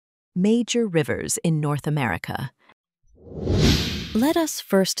Major rivers in North America. Let us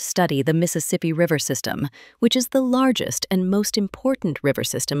first study the Mississippi River system, which is the largest and most important river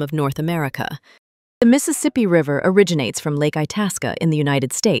system of North America. The Mississippi River originates from Lake Itasca in the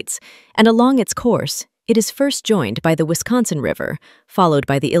United States, and along its course, it is first joined by the Wisconsin River, followed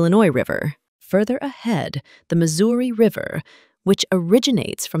by the Illinois River. Further ahead, the Missouri River, which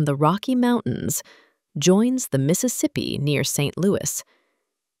originates from the Rocky Mountains, joins the Mississippi near St. Louis.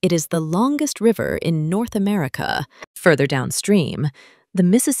 It is the longest river in North America. Further downstream, the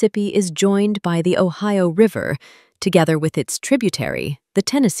Mississippi is joined by the Ohio River, together with its tributary, the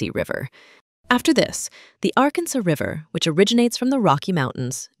Tennessee River. After this, the Arkansas River, which originates from the Rocky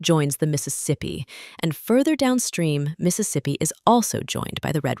Mountains, joins the Mississippi, and further downstream, Mississippi is also joined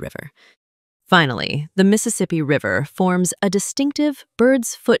by the Red River. Finally, the Mississippi River forms a distinctive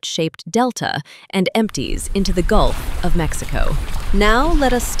bird's foot-shaped delta and empties into the Gulf of Mexico. Now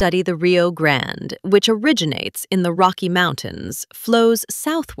let us study the Rio Grande, which originates in the Rocky Mountains, flows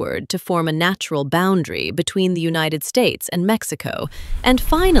southward to form a natural boundary between the United States and Mexico, and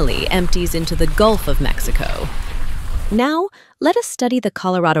finally empties into the Gulf of Mexico. Now, let us study the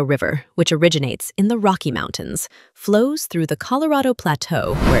Colorado River, which originates in the Rocky Mountains, flows through the Colorado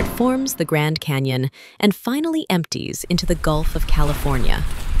Plateau where it forms the Grand Canyon, and finally empties into the Gulf of California.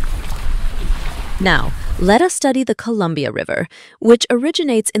 Now, let us study the Columbia River, which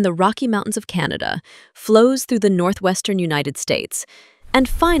originates in the Rocky Mountains of Canada, flows through the northwestern United States, and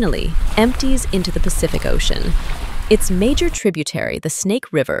finally empties into the Pacific Ocean. Its major tributary, the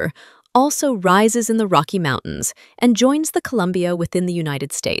Snake River, also rises in the Rocky Mountains and joins the Columbia within the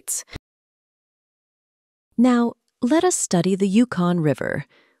United States. Now, let us study the Yukon River,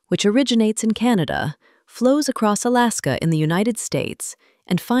 which originates in Canada, flows across Alaska in the United States,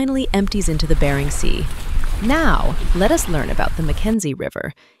 and finally empties into the Bering Sea. Now, let us learn about the Mackenzie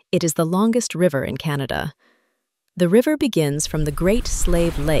River. It is the longest river in Canada. The river begins from the Great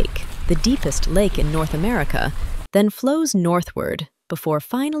Slave Lake, the deepest lake in North America, then flows northward, before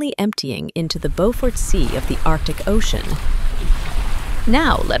finally emptying into the Beaufort Sea of the Arctic Ocean.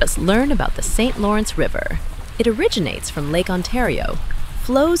 Now let us learn about the St. Lawrence River. It originates from Lake Ontario,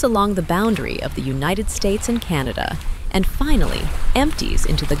 flows along the boundary of the United States and Canada, and finally empties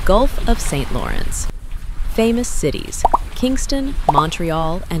into the Gulf of St. Lawrence. Famous cities, Kingston,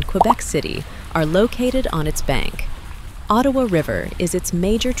 Montreal, and Quebec City, are located on its bank. Ottawa River is its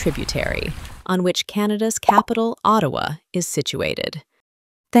major tributary, on which Canada's capital, Ottawa, is situated.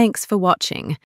 Thanks for watching.